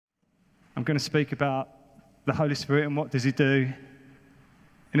I'm going to speak about the Holy Spirit and what does he do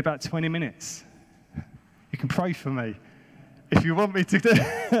in about 20 minutes. You can pray for me if you want me to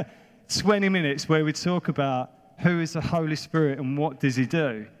do 20 minutes where we talk about who is the Holy Spirit and what does he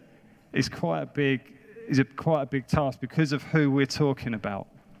do. It's quite a big task because of who we're talking about.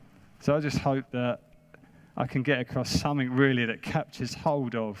 So I just hope that I can get across something really that captures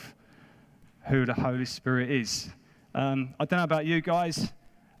hold of who the Holy Spirit is. I don't know about you guys,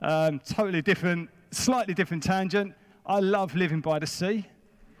 totally different, slightly different tangent. I love living by the sea.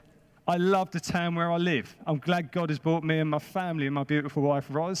 I love the town where I live. I'm glad God has brought me and my family and my beautiful wife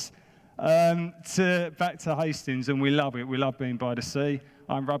Roz back to Hastings, and we love it. We love being by the sea.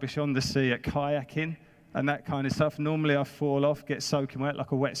 I'm rubbish on the sea at kayaking and that kind of stuff. Normally I fall off, get soaking wet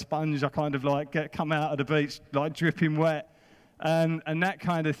like a wet sponge. I kind of like come out of the beach like dripping wet and that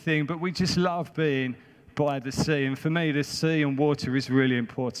kind of thing. But we just love being by the sea. And for me, the sea and water is really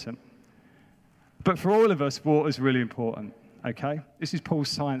important. But for all of us, water is really important, okay? This is Paul's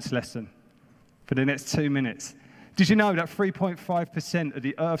science lesson for the next 2 minutes. Did you know that 3.5% of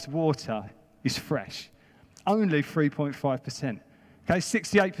the Earth's water is fresh? Only 3.5%. Okay,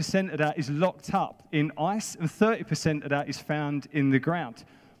 68% of that is locked up in ice, and 30% of that is found in the ground.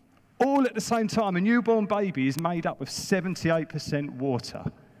 All at the same time, a newborn baby is made up of 78% water.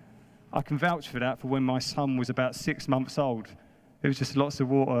 I can vouch for that for when my son was about 6 months old. There was just lots of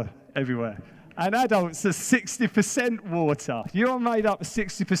water everywhere. And adults are 60% water. You're made up of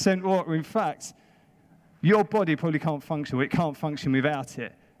 60% water. In fact, your body probably can't function, or it can't function without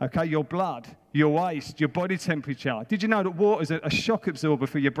it. Okay, your blood, your waste, your body temperature. Did you know that water is a shock absorber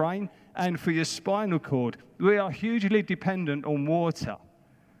for your brain and for your spinal cord? We are hugely dependent on water.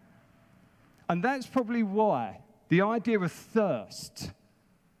 And that's probably why the idea of thirst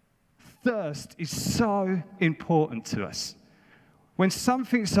is so important to us. When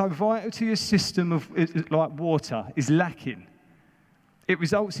something so vital to your system like water is lacking, it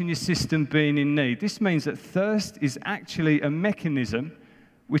results in your system being in need. This means that thirst is actually a mechanism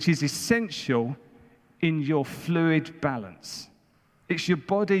which is essential in your fluid balance. It's your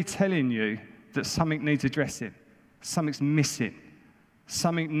body telling you that something needs addressing, something's missing,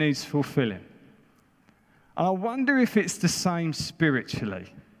 something needs fulfilling. And I wonder if it's the same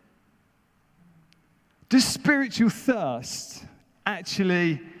spiritually. Does spiritual thirst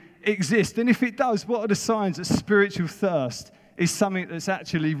actually exist? And if it does, what are the signs that spiritual thirst is something that's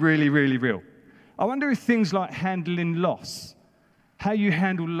actually really, really real? I wonder if things like handling loss, how you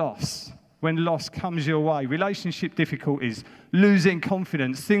handle loss when loss comes your way, relationship difficulties, losing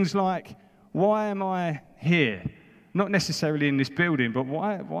confidence, things like, why am I here? Not necessarily in this building, but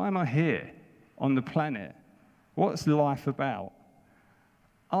why am I here on the planet? What's life about?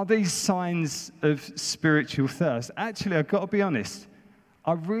 Are these signs of spiritual thirst? Actually, I've got to be honest,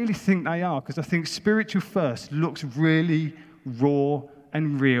 I really think they are, because I think spiritual thirst looks really raw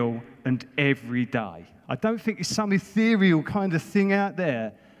and real and every day. I don't think it's some ethereal kind of thing out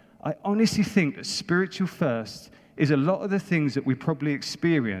there. I honestly think that spiritual thirst is a lot of the things that we probably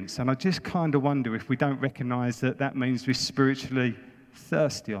experience, and I just kind of wonder if we don't recognize that that means we're spiritually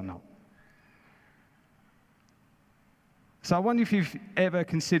thirsty or not. So I wonder if you've ever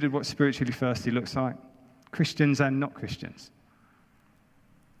considered what spiritually thirsty looks like, Christians and not Christians.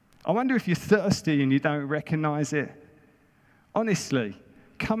 I wonder if you're thirsty and you don't recognize it. Honestly,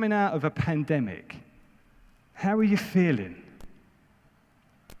 coming out of a pandemic, how are you feeling?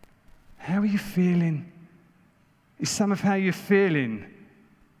 How are you feeling? Is some of how you're feeling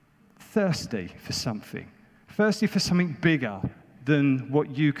thirsty for something? Thirsty for something bigger than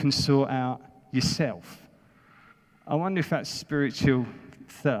what you can sort out yourself? I wonder if that's spiritual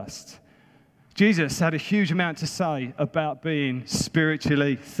thirst. Jesus had a huge amount to say about being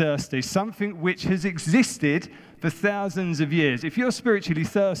spiritually thirsty, something which has existed for thousands of years. If you're spiritually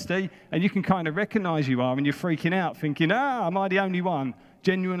thirsty and you can kind of recognize you are and you're freaking out thinking, am I the only one?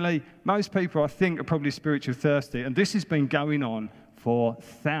 Genuinely, most people I think are probably spiritually thirsty, and this has been going on for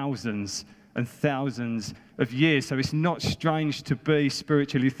thousands and thousands of years. So it's not strange to be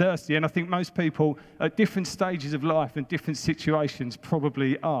spiritually thirsty. And I think most people at different stages of life and different situations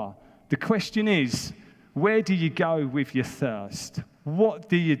probably are. The question is, where do you go with your thirst? What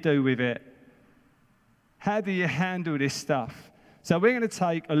do you do with it? How do you handle this stuff? So we're going to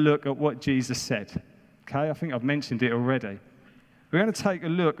take a look at what Jesus said. Okay, I think I've mentioned it already. We're going to take a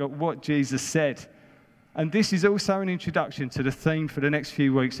look at what Jesus said. And this is also an introduction to the theme for the next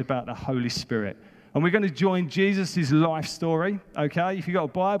few weeks about the Holy Spirit. And we're going to join Jesus' life story, okay? If you've got a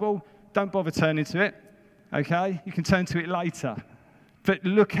Bible, don't bother turning to it, okay? You can turn to it later. But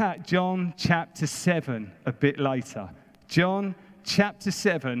look at John chapter 7 a bit later. John chapter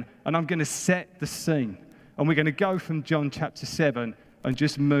 7, and I'm going to set the scene. And we're going to go from John chapter 7 and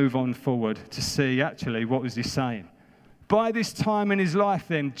just move on forward to see actually what was he saying. By this time in his life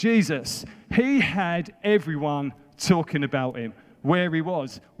then, Jesus, he had everyone talking about him, where he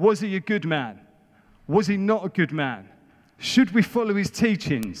was. Was he a good man? Was he not a good man? Should we follow his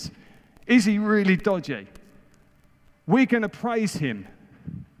teachings? Is he really dodgy? We're going to praise him.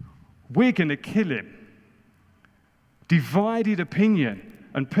 We're going to kill him. Divided opinion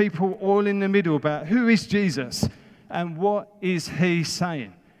and people all in the middle about who is Jesus and what is he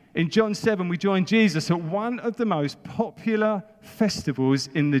saying. In John 7, we join Jesus at one of the most popular festivals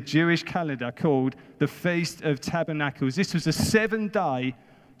in the Jewish calendar called the Feast of Tabernacles. This was a 7-day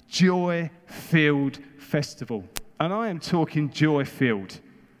joy-filled festival. And I am talking joy-filled.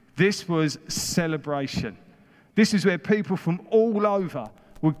 This was celebration. This is where people from all over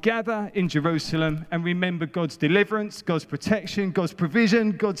would gather in Jerusalem and remember God's deliverance, God's protection, God's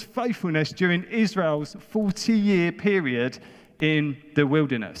provision, God's faithfulness during Israel's 40-year period in the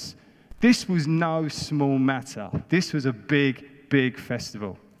wilderness. This was no small matter. This was a big, big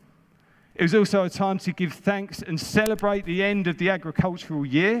festival. It was also a time to give thanks and celebrate the end of the agricultural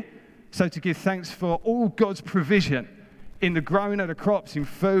year. So to give thanks for all God's provision in the growing of the crops, in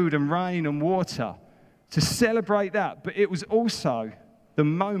food and rain and water. To celebrate that. But it was also the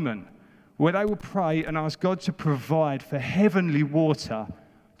moment where they would pray and ask God to provide for heavenly water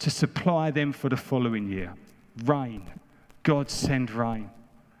to supply them for the following year. Rain. God send rain.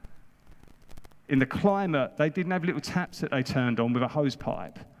 In the climate, they didn't have little taps that they turned on with a hose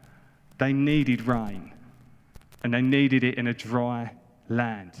pipe. They needed rain. And they needed it in a dry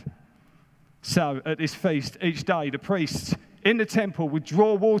land. So at this feast, each day, the priests in the temple would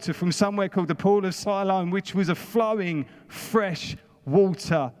draw water from somewhere called the Pool of Siloam, which was a flowing, fresh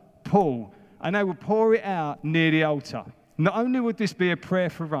water pool. And they would pour it out near the altar. Not only would this be a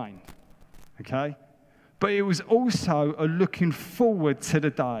prayer for rain, okay? But it was also a looking forward to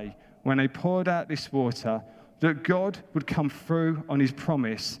the day when they poured out this water that God would come through on his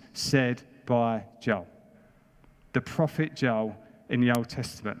promise said by Joel, the prophet Joel in the Old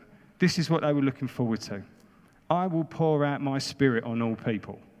Testament. This is what they were looking forward to. I will pour out my spirit on all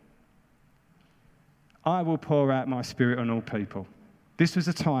people. I will pour out my spirit on all people. This was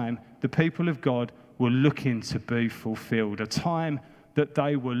a time the people of God were looking to be fulfilled, a time that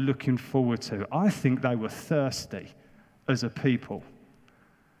they were looking forward to. I think they were thirsty as a people.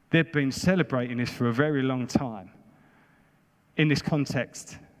 They've been celebrating this for a very long time. In this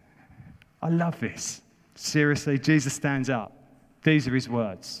context, I love this. Seriously, Jesus stands up. These are his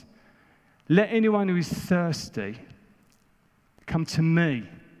words. Let anyone who is thirsty come to me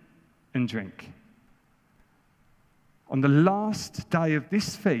and drink. On the last day of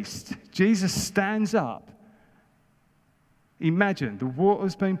this feast, Jesus stands up. Imagine the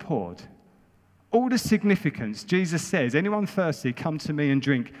water's been poured. All the significance, Jesus says, anyone thirsty, come to me and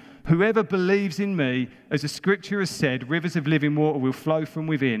drink. Whoever believes in me, as the scripture has said, rivers of living water will flow from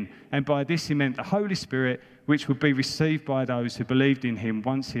within. And by this he meant the Holy Spirit, which would be received by those who believed in him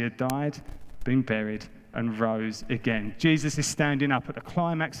once he had died, been buried, and rose again. Jesus is standing up at the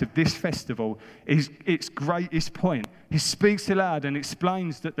climax of this festival, its greatest point. He speaks aloud and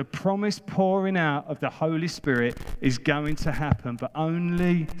explains that the promised pouring out of the Holy Spirit is going to happen, but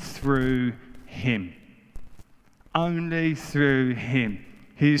only through him. Only through him.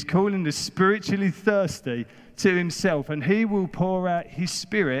 He is calling the spiritually thirsty to himself, and he will pour out his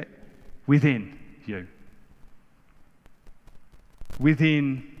spirit within you.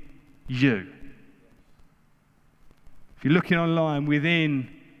 Within you. If you're looking online, within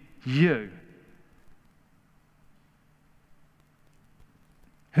you.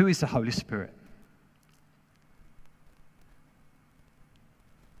 Who is the Holy Spirit?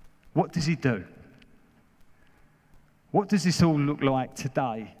 What does he do? What does this all look like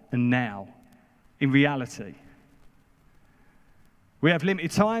today and now, in reality? We have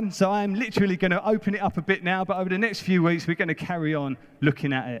limited time, so I'm literally going to open it up a bit now, but over the next few weeks, we're going to carry on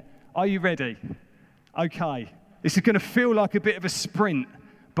looking at it. Are you ready? Okay. This is going to feel like a bit of a sprint,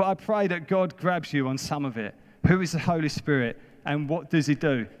 but I pray that God grabs you on some of it. Who is the Holy Spirit and what does he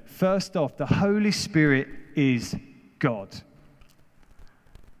do? First off, the Holy Spirit is God.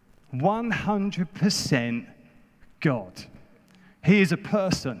 100% God. He is a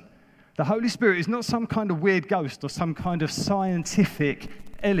person. The Holy Spirit is not some kind of weird ghost or some kind of scientific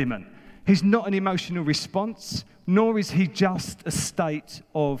element. He's not an emotional response, nor is he just a state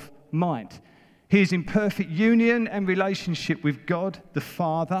of mind. He is in perfect union and relationship with God the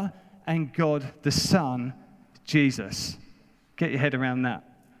Father and God the Son, Jesus. Get your head around that.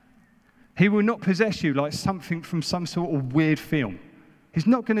 He will not possess you like something from some sort of weird film. He's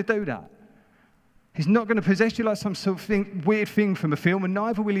not going to do that. He's not going to possess you like some sort of weird thing from a film, and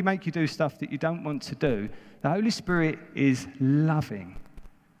neither will he make you do stuff that you don't want to do. The Holy Spirit is loving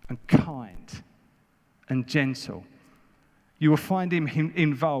and kind and gentle. You will find him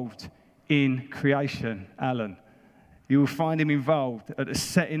involved in creation, Alan. You will find him involved at the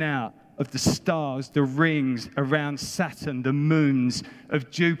setting out of the stars, the rings around Saturn, the moons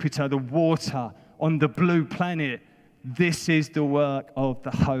of Jupiter, the water on the blue planet. This is the work of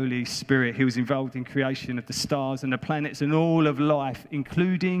the Holy Spirit. He was involved in creation of the stars and the planets and all of life,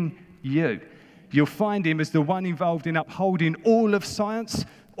 including you. You'll find him as the one involved in upholding all of science,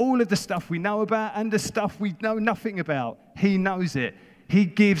 all of the stuff we know about and the stuff we know nothing about. He knows it. He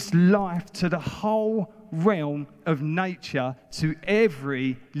gives life to the whole realm of nature, to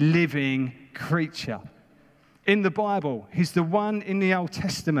every living creature. In the Bible, he's the one in the Old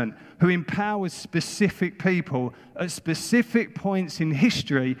Testament who empowers specific people at specific points in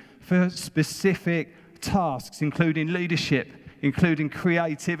history for specific tasks, including leadership, including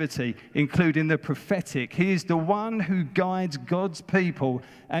creativity, including the prophetic. He is the one who guides God's people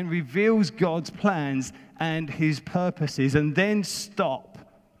and reveals God's plans and his purposes. And then stop.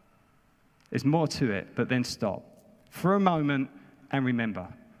 There's more to it, but then stop for a moment and remember.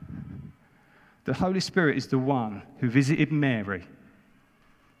 The Holy Spirit is the one who visited Mary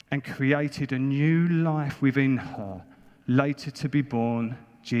and created a new life within her, later to be born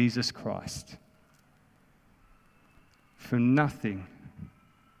Jesus Christ. From nothing,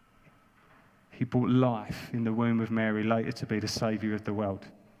 he brought life in the womb of Mary, later to be the Saviour of the world.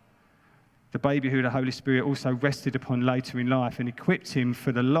 The baby who the Holy Spirit also rested upon later in life and equipped him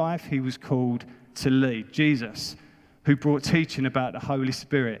for the life he was called to lead. Jesus, who brought teaching about the Holy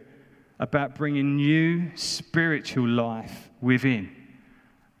Spirit, about bringing new spiritual life within,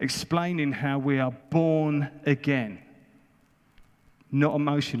 explaining how we are born again. Not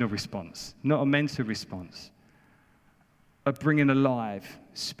emotional response, not a mental response, of bringing alive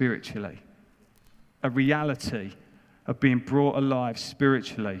spiritually. A reality of being brought alive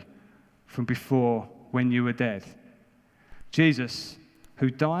spiritually from before when you were dead. Jesus, who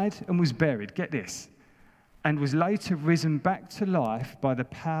died and was buried, get this, and was later risen back to life by the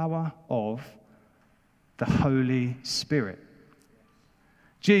power of the Holy Spirit.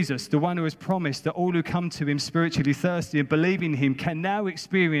 Jesus, the one who has promised that all who come to him spiritually thirsty and believe in him can now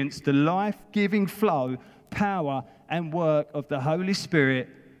experience the life-giving flow, power, and work of the Holy Spirit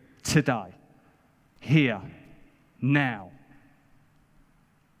today, here, now.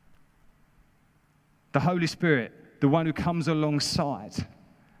 The Holy Spirit, the one who comes alongside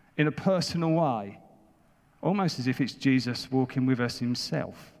in a personal way, almost as if it's Jesus walking with us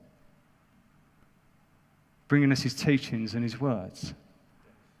himself, bringing us his teachings and his words.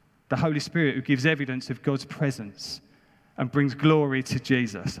 The Holy Spirit who gives evidence of God's presence and brings glory to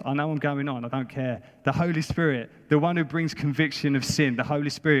Jesus. I know I'm going on, I don't care. The Holy Spirit, the one who brings conviction of sin. The Holy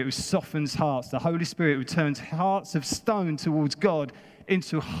Spirit who softens hearts. The Holy Spirit who turns hearts of stone towards God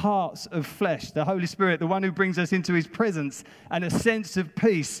into hearts of flesh. The Holy Spirit, the one who brings us into his presence and a sense of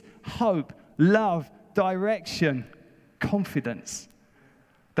peace, hope, love, direction, confidence.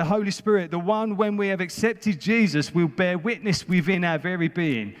 The Holy Spirit, the one when we have accepted Jesus will bear witness within our very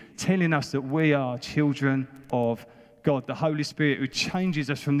being, telling us that we are children of God. The Holy Spirit who changes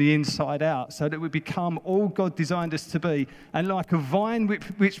us from the inside out so that we become all God designed us to be. And like a vine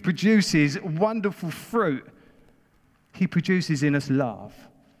which produces wonderful fruit, he produces in us love,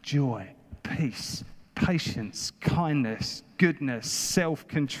 joy, peace, patience, kindness, goodness,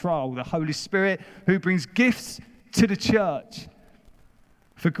 self-control. The Holy Spirit who brings gifts to the church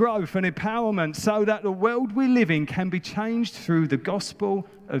for growth and empowerment so that the world we live in can be changed through the gospel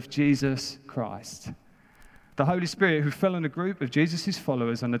of Jesus Christ. The Holy Spirit who fell on a group of Jesus'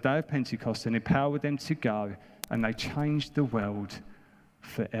 followers on the day of Pentecost and empowered them to go, and they changed the world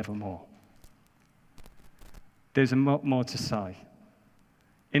forevermore. There's a lot more to say.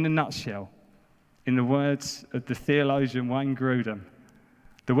 In a nutshell, in the words of the theologian Wayne Grudem,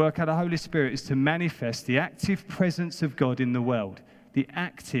 the work of the Holy Spirit is to manifest the active presence of God in the world. The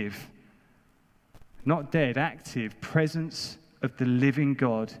active, not dead, active presence of the living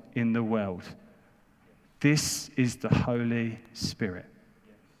God in the world. This is the Holy Spirit.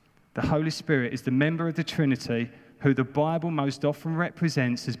 The Holy Spirit is the member of the Trinity who the Bible most often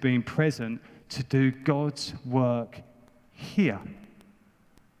represents as being present to do God's work here,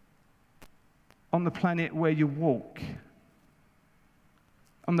 on the planet where you walk,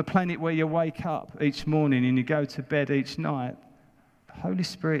 on the planet where you wake up each morning and you go to bed each night. The Holy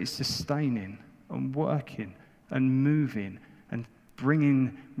Spirit is sustaining and working and moving and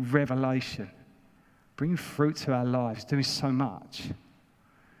bringing revelation, bringing fruit to our lives, doing so much.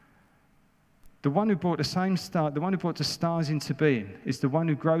 The one who brought the stars into being is the one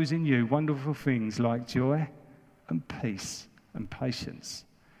who grows in you wonderful things like joy and peace and patience.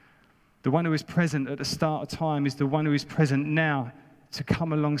 The one who is present at the start of time is the one who is present now to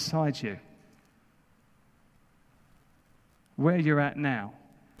come alongside you. Where you're at now,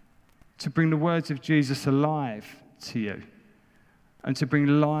 to bring the words of Jesus alive to you and to bring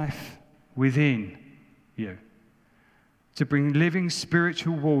life within you, to bring living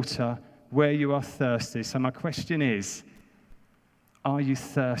spiritual water where you are thirsty. So my question is, are you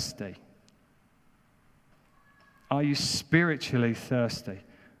thirsty? Are you spiritually thirsty?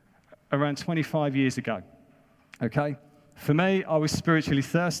 Around 25 years ago, okay? For me, I was spiritually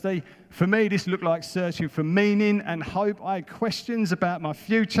thirsty. For me, this looked like searching for meaning and hope. I had questions about my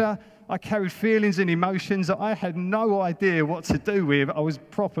future. I carried feelings and emotions that I had no idea what to do with. I was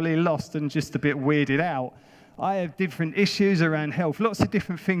properly lost and just a bit weirded out. I have different issues around health, lots of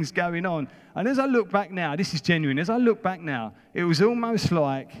different things going on. And as I look back now, this is genuine, as I look back now, it was almost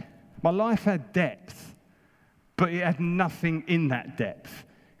like my life had depth, but it had nothing in that depth.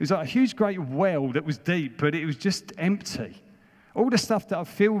 It was like a huge, great well that was deep, but it was just empty. All the stuff that I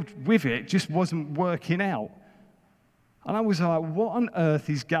filled with it just wasn't working out. And I was like, what on earth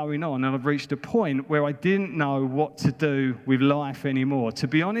is going on? And I've reached a point where I didn't know what to do with life anymore. To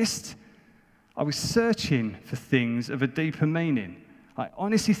be honest, I was searching for things of a deeper meaning. I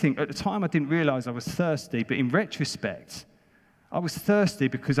honestly think at the time I didn't realize I was thirsty, but in retrospect, I was thirsty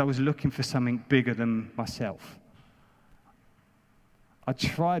because I was looking for something bigger than myself. I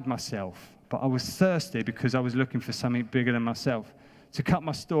tried myself, but I was thirsty because I was looking for something bigger than myself. To cut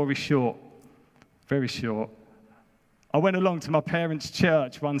my story short, very short, I went along to my parents'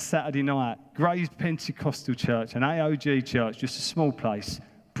 church one Saturday night, Grace Pentecostal Church, an AOG church, just a small place,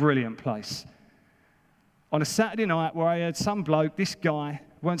 brilliant place. On a Saturday night where I heard some bloke, this guy,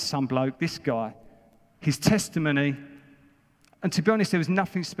 his testimony, and to be honest, there was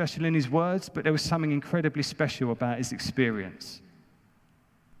nothing special in his words, but there was something incredibly special about his experience.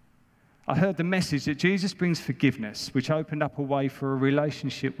 I heard the message that Jesus brings forgiveness, which opened up a way for a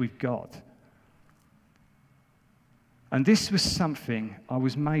relationship with God. And this was something I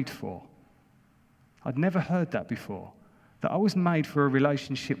was made for. I'd never heard that before, that I was made for a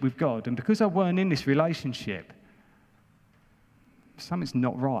relationship with God. And because I weren't in this relationship, something's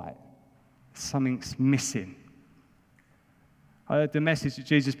not right. Something's missing. I heard the message that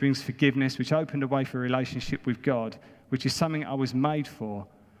Jesus brings forgiveness, which opened a way for a relationship with God, which is something I was made for.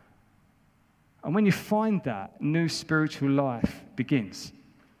 And when you find that, new spiritual life begins.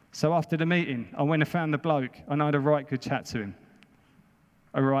 So after the meeting, I went and found the bloke, and I had a right good chat to him.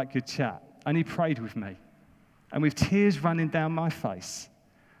 A right good chat. And he prayed with me. And with tears running down my face,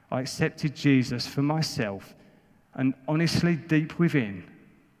 I accepted Jesus for myself. And honestly, deep within,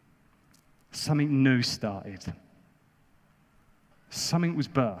 something new started. Something was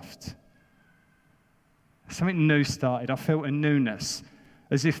birthed. Something new started. I felt a newness,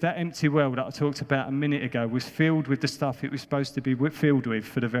 as if that empty well that I talked about a minute ago was filled with the stuff it was supposed to be filled with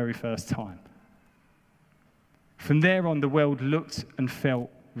for the very first time. From there on, the world looked and felt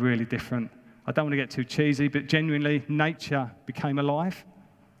really different. I don't want to get too cheesy, but genuinely, nature became alive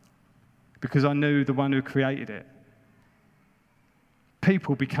because I knew the one who created it.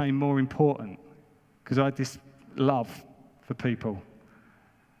 People became more important because I had this love for people.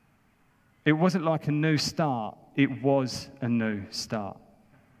 It wasn't like a new start, it was a new start.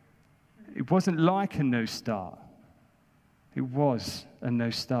 It wasn't like a new start. It was a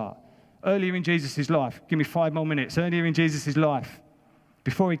new start. Earlier in Jesus' life, give me 5 more minutes. Earlier in Jesus' life,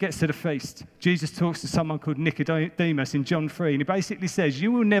 before he gets to the feast, Jesus talks to someone called Nicodemus in John 3, and he basically says,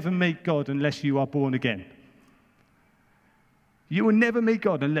 you will never meet God unless you are born again. You will never meet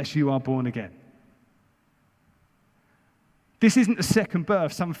God unless you are born again. This isn't a second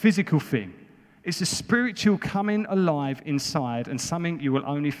birth, some physical thing. It's a spiritual coming alive inside and something you will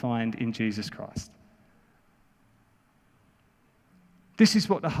only find in Jesus Christ. This is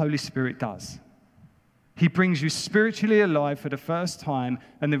what the Holy Spirit does. He brings you spiritually alive for the first time,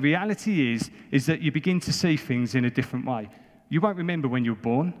 and the reality is that you begin to see things in a different way. You won't remember when you were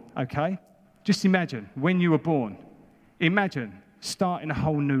born, okay? Just imagine when you were born. Imagine starting a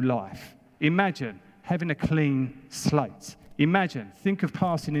whole new life. Imagine having a clean slate. Imagine, think of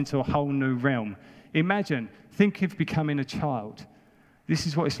passing into a whole new realm. Imagine, think of becoming a child. This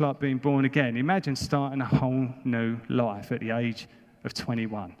is what it's like being born again. Imagine starting a whole new life at the age of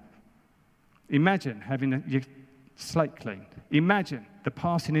 21. Imagine having your slate cleaned. Imagine the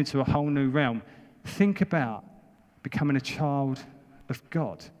passing into a whole new realm. Think about becoming a child of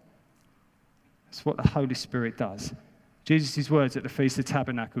God. That's what the Holy Spirit does. Jesus' words at the Feast of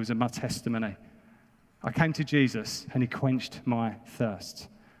Tabernacles are my testimony. I came to Jesus and he quenched my thirst.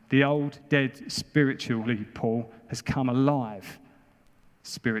 The old, dead spiritually Paul has come alive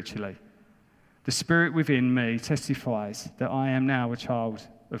spiritually. The Spirit within me testifies that I am now a child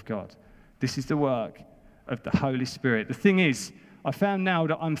of God. This is the work of the Holy Spirit. The thing is, I found now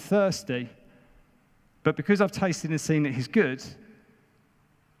that I'm thirsty, but because I've tasted and seen that he's good,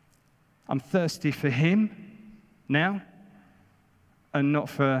 I'm thirsty for him now and not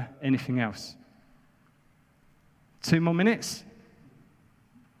for anything else. 2 more minutes?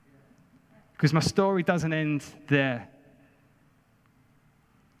 Because my story doesn't end there.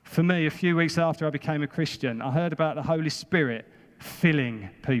 For me, a few weeks after I became a Christian, I heard about the Holy Spirit filling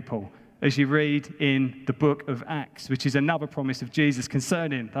people, as you read in the book of Acts, which is another promise of Jesus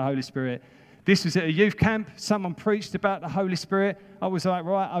concerning the Holy Spirit. This was at a youth camp. Someone preached about the Holy Spirit. I was like,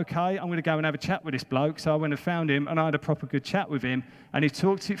 right, okay, I'm going to go and have a chat with this bloke. So I went and found him, and I had a proper good chat with him, and he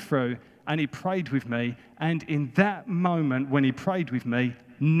talked it through, and he prayed with me. And in that moment, when he prayed with me,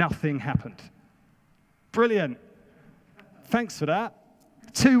 nothing happened. Brilliant. Thanks for that.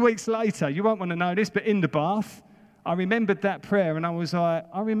 2 weeks later, you won't want to know this, but in the bath, I remembered that prayer, and I was like,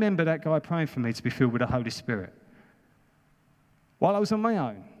 I remember that guy praying for me to be filled with the Holy Spirit. While I was on my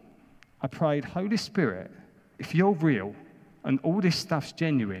own, I prayed, Holy Spirit, if you're real and all this stuff's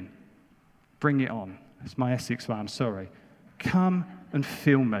genuine, bring it on. It's my Essex way, I'm sorry. Come and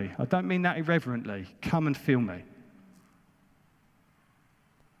fill me. I don't mean that irreverently. Come and fill me.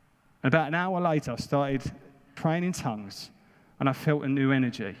 About an hour later, I started praying in tongues, and I felt a new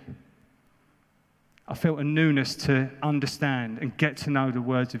energy. I felt a newness to understand and get to know the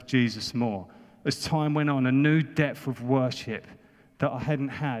words of Jesus more. As time went on, a new depth of worship that I hadn't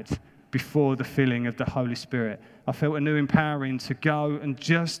had before the filling of the Holy Spirit. I felt a new empowering to go and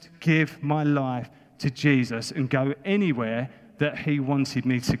just give my life to Jesus and go anywhere that he wanted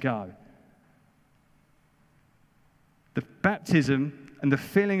me to go. The baptism and the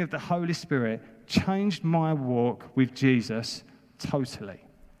filling of the Holy Spirit changed my walk with Jesus totally.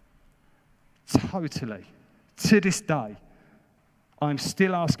 Totally. To this day, I'm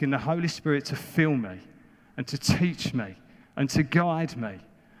still asking the Holy Spirit to fill me and to teach me and to guide me.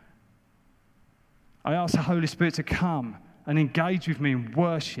 I ask the Holy Spirit to come and engage with me in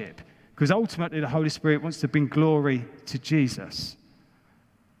worship, because ultimately the Holy Spirit wants to bring glory to Jesus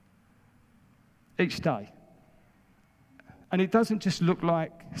each day. And it doesn't just look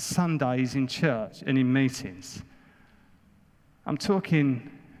like Sundays in church and in meetings. I'm talking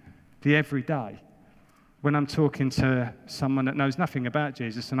the everyday. When I'm talking to someone that knows nothing about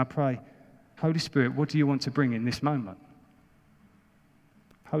Jesus and I pray, Holy Spirit, what do you want to bring in this moment?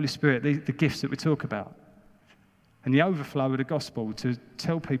 Holy Spirit, the gifts that we talk about, and the overflow of the gospel to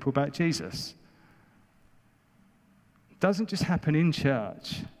tell people about Jesus. It doesn't just happen in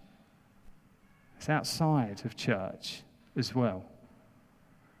church. It's outside of church as well.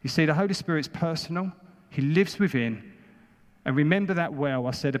 You see, the Holy Spirit's personal. He lives within. And remember that well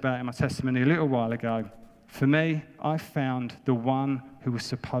I said about in my testimony a little while ago. For me, I found the one who was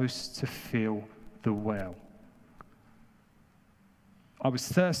supposed to fill the well. I was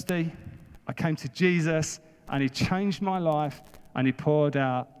thirsty, I came to Jesus, and he changed my life, and he poured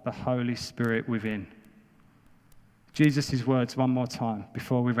out the Holy Spirit within. Jesus' words one more time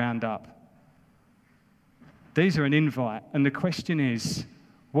before we round up. These are an invite, and the question is,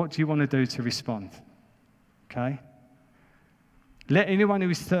 what do you want to do to respond? Okay? Let anyone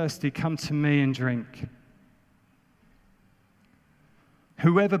who is thirsty come to me and drink.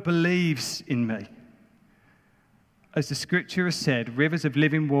 Whoever believes in me, as the scripture has said, rivers of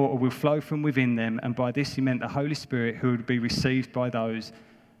living water will flow from within them, and by this he meant the Holy Spirit, who would be received by those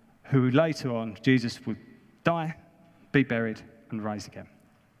who later on Jesus would die, be buried, and rise again.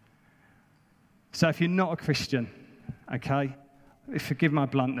 So if you're not a Christian, okay, forgive my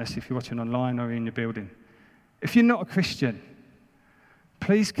bluntness if you're watching online or in your building. If you're not a Christian,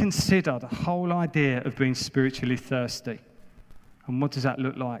 please consider the whole idea of being spiritually thirsty. And what does that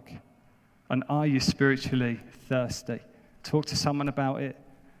look like? And are you spiritually thirsty? Talk to someone about it.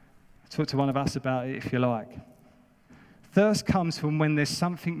 Talk to one of us about it if you like. Thirst comes from when there's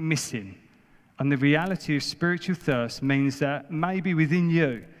something missing. And the reality of spiritual thirst means that maybe within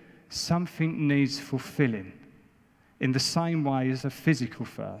you, something needs fulfilling in the same way as a physical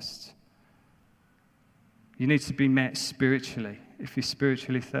thirst. You need to be met spiritually if you're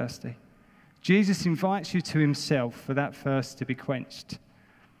spiritually thirsty. Jesus invites you to himself for that thirst to be quenched.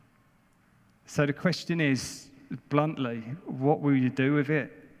 So the question is, bluntly, what will you do with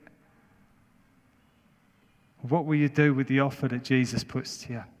it? What will you do with the offer that Jesus puts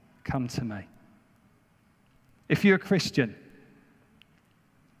to you? Come to me. If you're a Christian,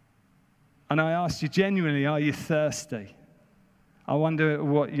 and I ask you genuinely, are you thirsty? I wonder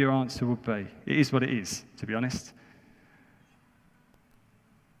what your answer would be. It is what it is, to be honest.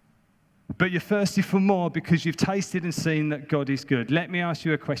 But you're thirsty for more because you've tasted and seen that God is good. Let me ask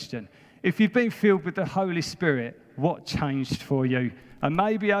you a question. If you've been filled with the Holy Spirit, what changed for you? And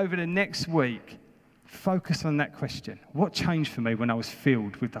maybe over the next week, focus on that question. What changed for me when I was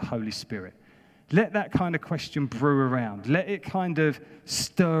filled with the Holy Spirit? Let that kind of question brew around. Let it kind of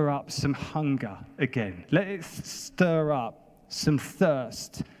stir up some hunger again. Let it stir up some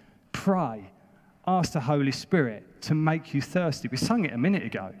thirst. Pray. Ask the Holy Spirit to make you thirsty. We sung it a minute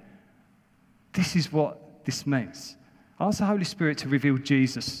ago. This is what this means. Ask the Holy Spirit to reveal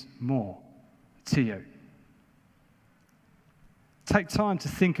Jesus more to you. Take time to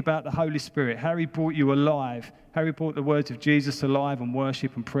think about the Holy Spirit, how he brought you alive, how he brought the words of Jesus alive and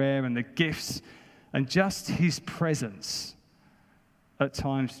worship and prayer and the gifts and just his presence at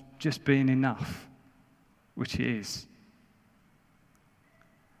times just being enough, which it is.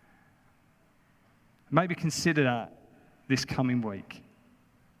 Maybe consider that this coming week.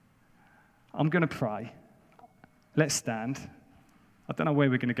 I'm going to pray. Let's stand. I don't know where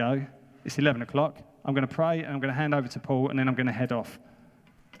we're going to go. It's 11 o'clock. I'm going to pray, and I'm going to hand over to Paul, and then I'm going to head off.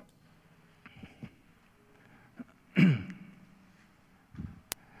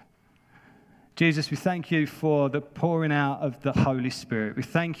 Jesus, we thank you for the pouring out of the Holy Spirit. We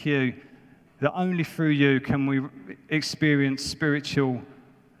thank you that only through you can we experience spiritual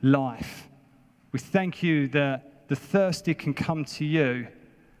life. We thank you that the thirsty can come to you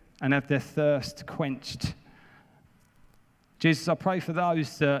and have their thirst quenched. Jesus, I pray for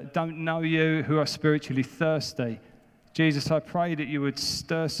those that don't know you, who are spiritually thirsty. Jesus, I pray that you would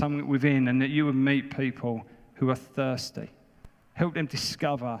stir something within and that you would meet people who are thirsty. Help them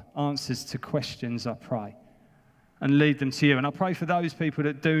discover answers to questions, I pray, and lead them to you. And I pray for those people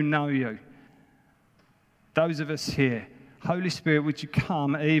that do know you, those of us here. Holy Spirit, would you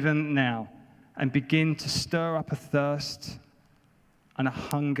come even now and begin to stir up a thirst and a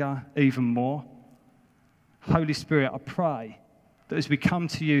hunger even more? Holy Spirit, I pray that as we come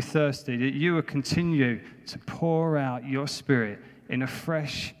to you thirsty, that you will continue to pour out your Spirit in a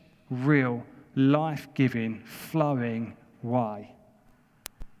fresh, real, life-giving, flowing way.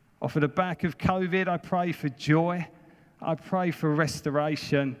 Off of the back of COVID, I pray for joy. I pray for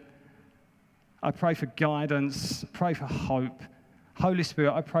restoration. I pray for guidance. I pray for hope. Holy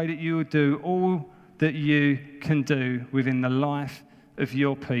Spirit, I pray that you will do all that you can do within the life of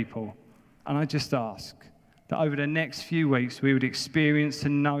your people. And I just ask that over the next few weeks we would experience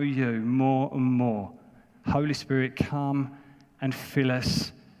and know you more and more. Holy Spirit, come and fill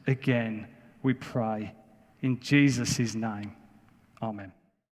us again, we pray. In Jesus' name, amen.